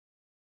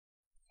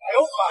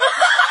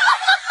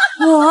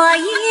我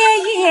爷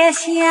爷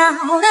小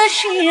的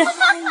时候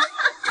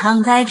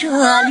常在这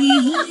里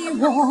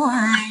玩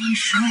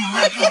耍。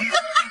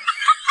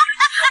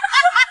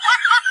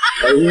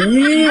哎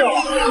呀！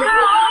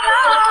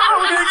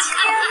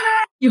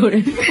有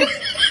人。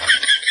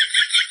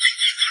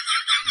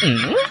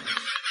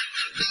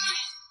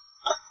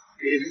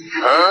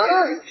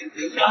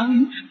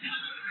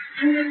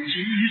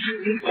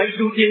快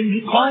入店，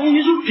快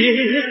入店！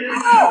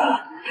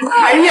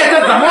哎呀，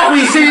这怎么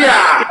回事呀？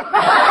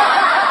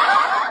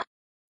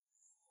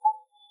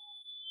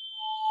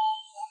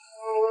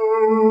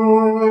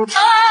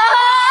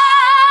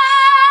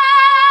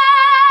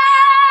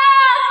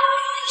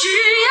只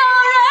要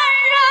人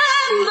人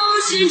都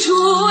心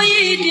出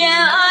一点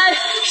爱，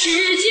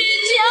世界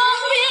将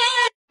变。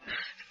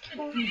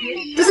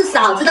这是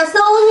嫂子的收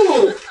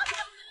入，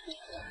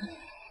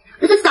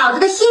这是嫂子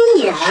的心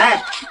眼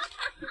儿，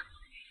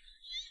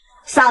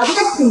嫂子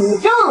的体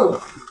重，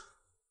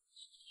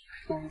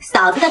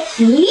嫂子的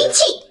脾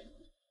气。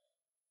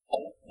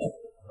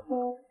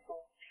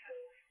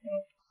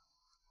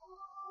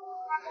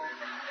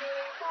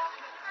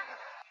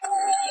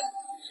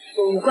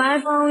不怪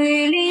风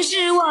雨淋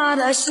湿我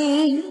的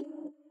心，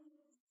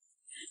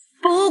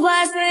不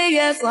怪岁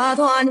月蹉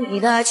跎你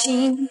的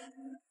情，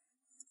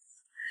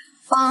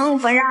仿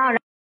佛扰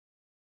人。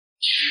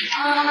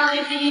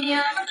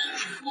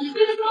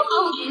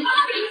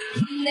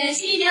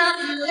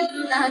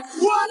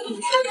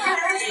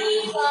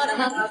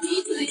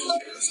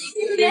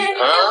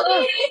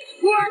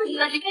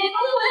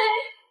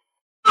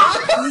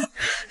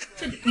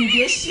你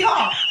别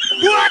笑。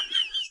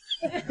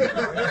太搞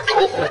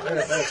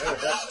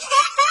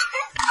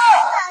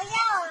笑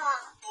了，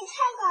你太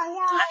搞笑了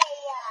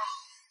呀！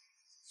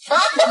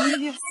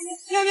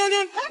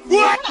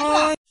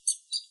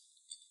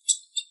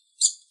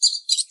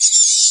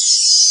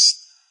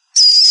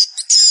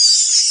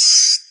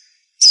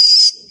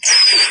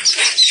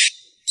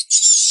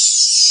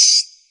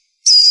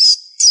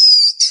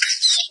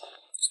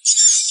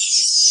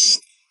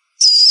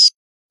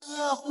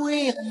社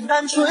会很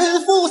单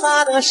纯，复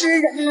杂的是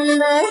人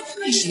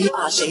类，谁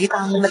把谁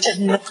当了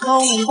真的好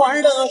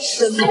玩的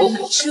神？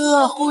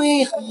社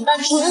会很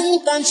单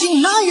纯，感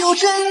情哪有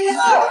真？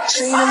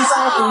谁能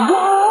在乎我？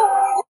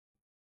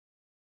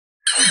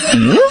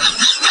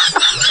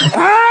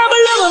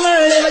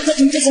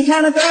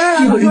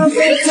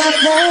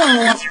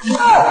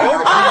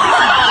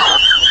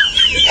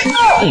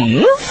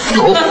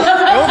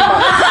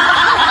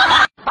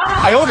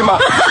哎呦我的妈！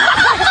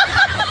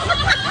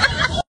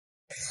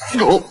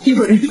有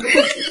人。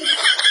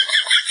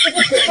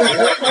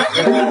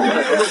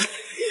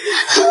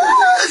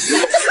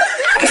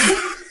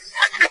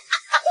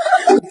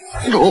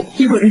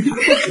有人。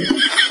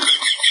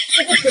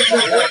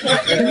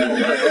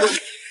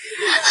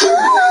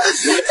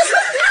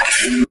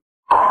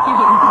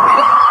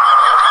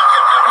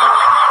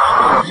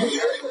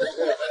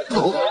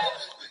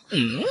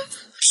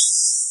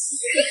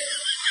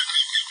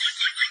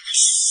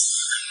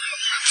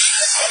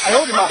哎呦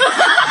我的妈！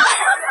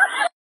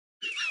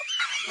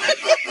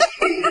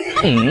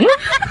哎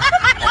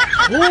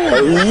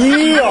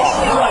呀！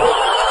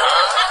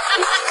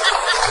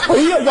哎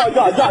呀呀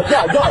呀呀呀呀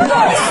呀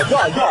呀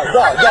呀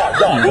呀呀！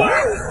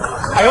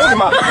哎呦我的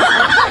妈！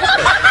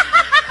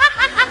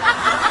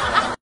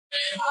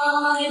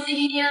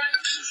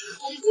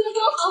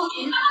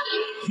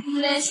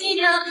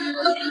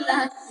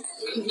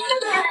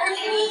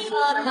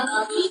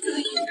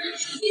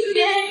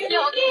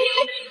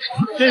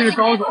这是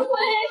高手，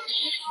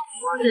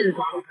这是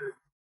高手。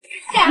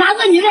拿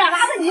着你的，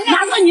拿着你的，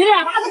拿着你的，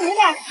拿着你的，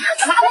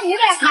拿着你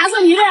的，拿着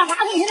你的，拿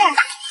着你的，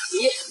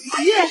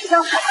你的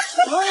小伙，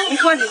你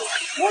说你，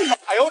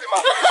哎呦我的妈！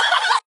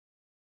哎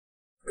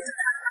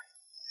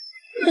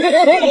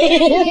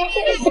呦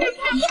我的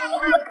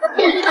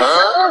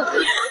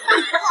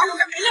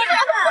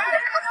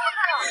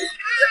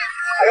妈！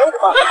哎呦我的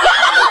妈！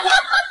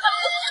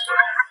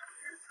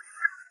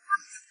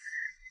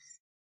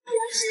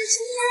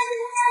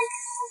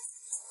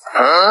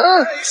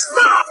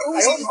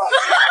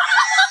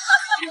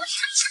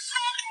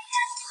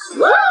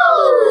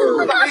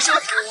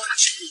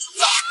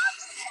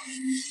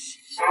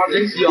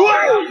真香！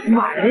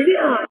买的。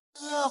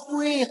社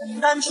会很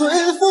单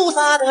纯，复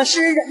杂的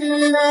是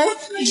人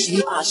类，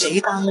谁把谁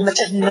当了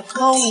真的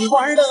好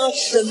玩的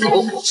神？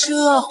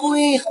社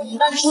会很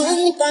单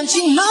纯，感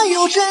情哪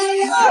有真？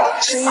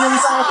谁能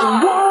在乎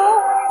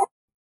我？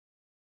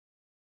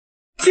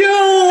就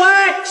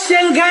爱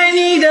掀开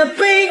你的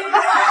背，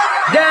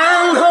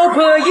然后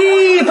泼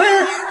一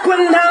盆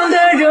滚烫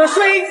的热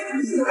水。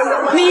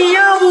你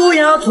要不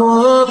要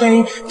搓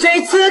背？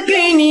这次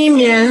给你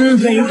免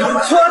费，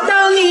搓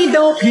到你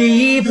都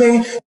疲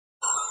惫。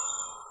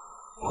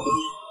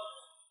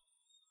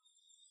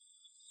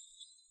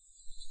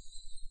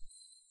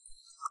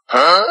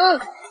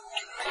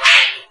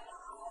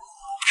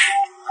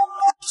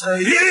在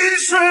一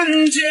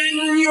瞬间，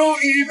有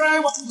100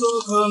万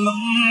个可能。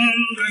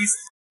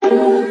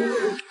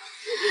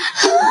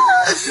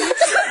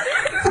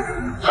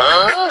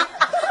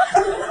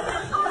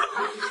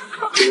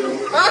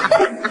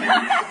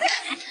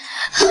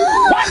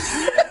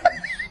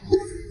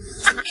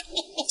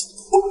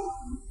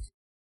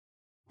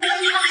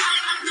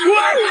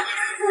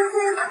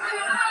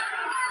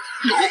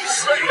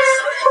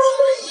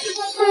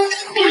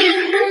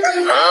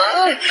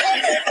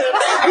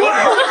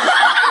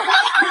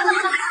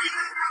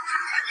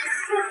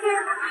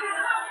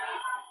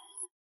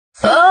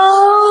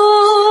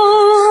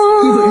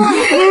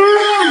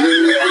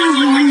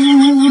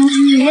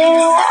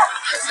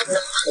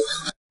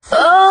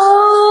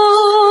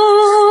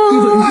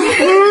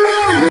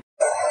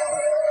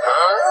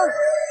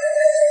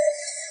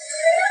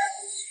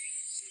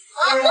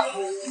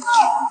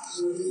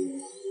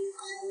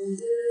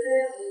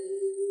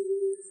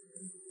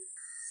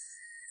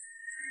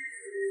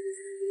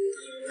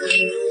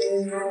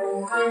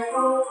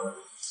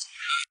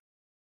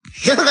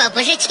如果不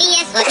是亲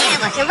眼所见，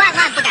我是万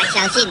万不敢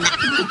相信的。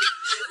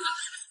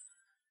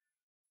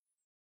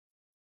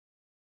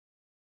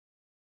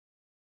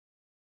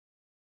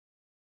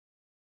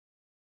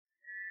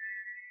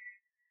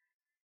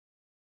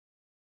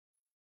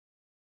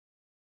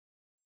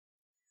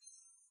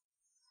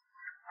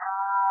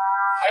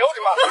哎呦我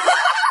的妈！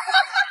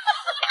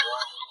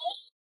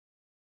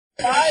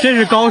这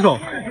是高手！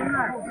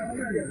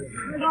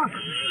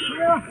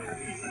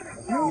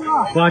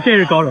哇，这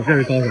是高手，这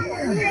是高手！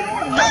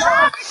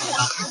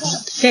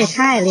这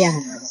太厉害了！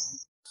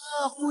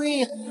社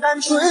会很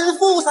单纯，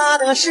复杂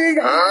的是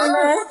人，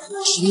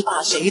谁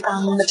把谁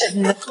当的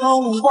真好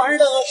玩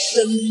的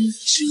深。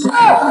社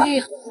会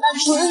很单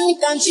纯，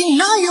感情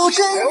哪有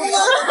真啊？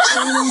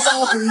真在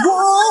乎我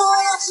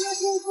呀，是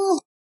幸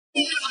福。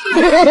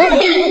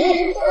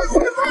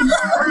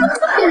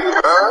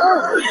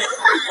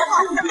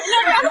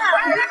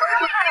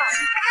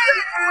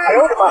哎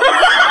呦我的妈！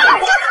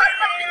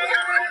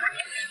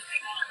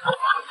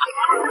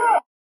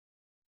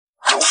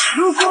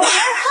如果你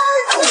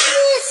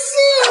心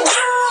中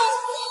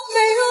没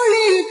有离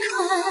开，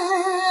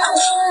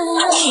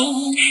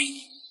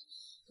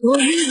我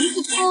以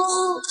后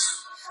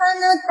还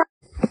能打。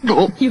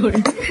有人。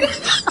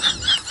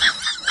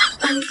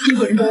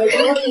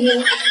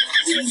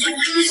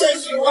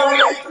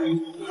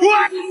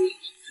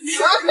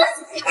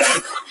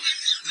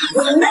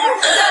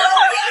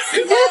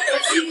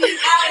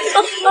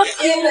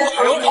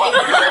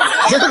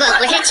如果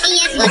不是亲眼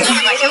所见，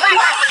我是万万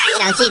不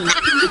敢相信的。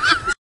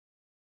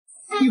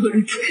有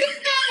人。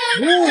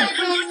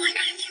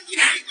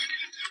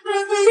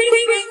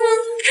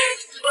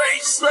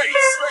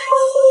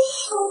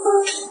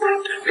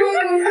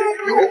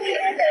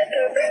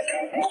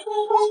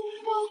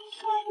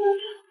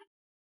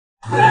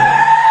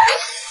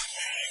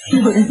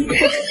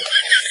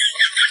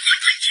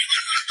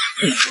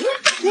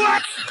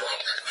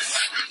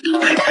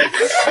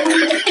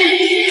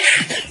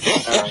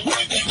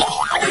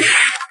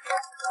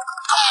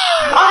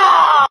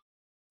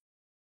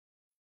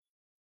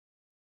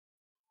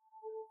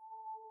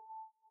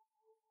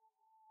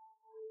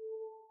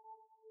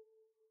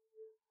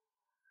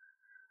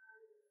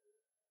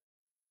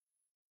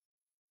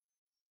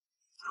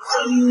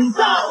晨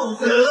早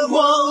的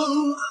光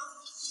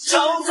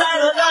照在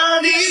了大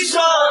地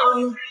上，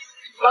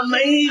把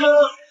每个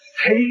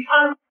黑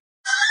暗。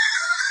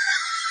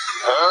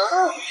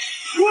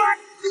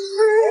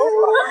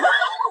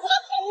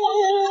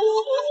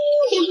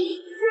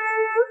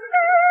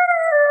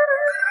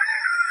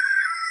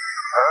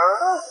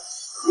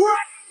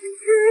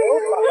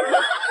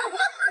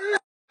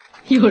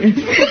有人。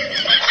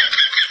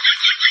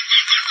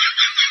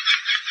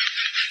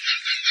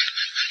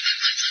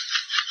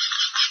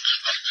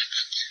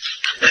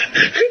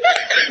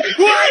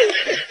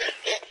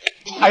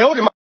哎呦我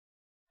的妈！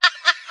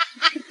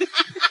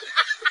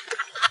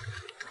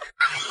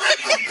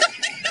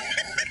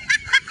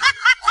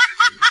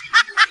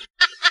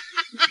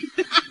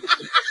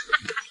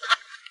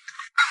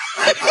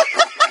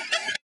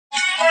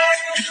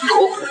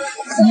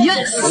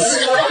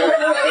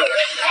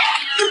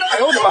哎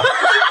呦我的妈！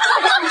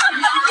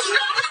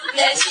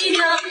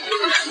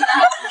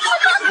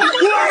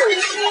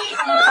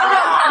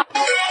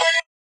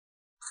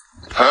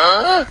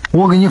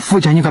我给你付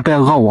钱，你可别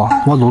讹我，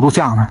我录录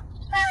像呢。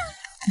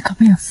你可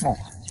别付我，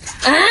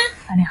俺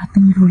俩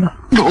等住了，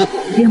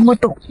别没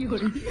动，也不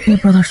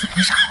知道是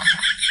为啥。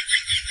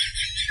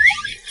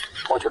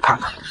我去看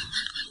看，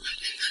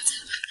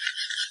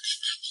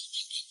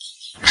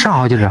啥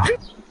好几这？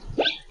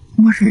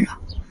没事啊，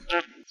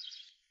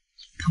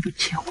他不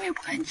切我也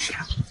不敢切，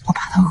我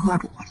怕他讹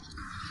住我了。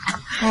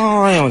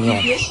哎呦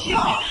你！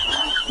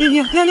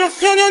你！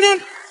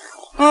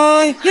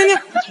哎，你！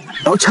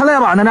都起来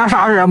吧，那俩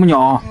啥人没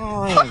鸟？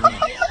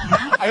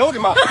哎呦我的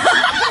妈！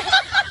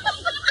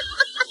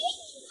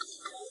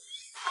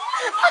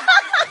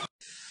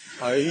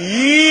哎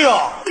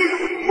呀！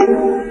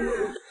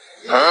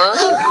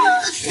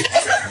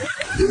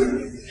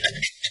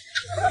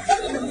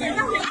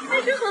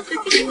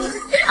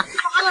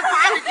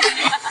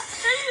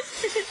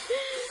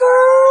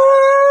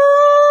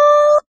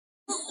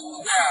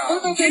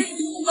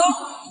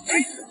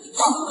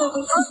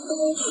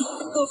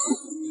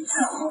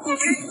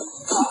走。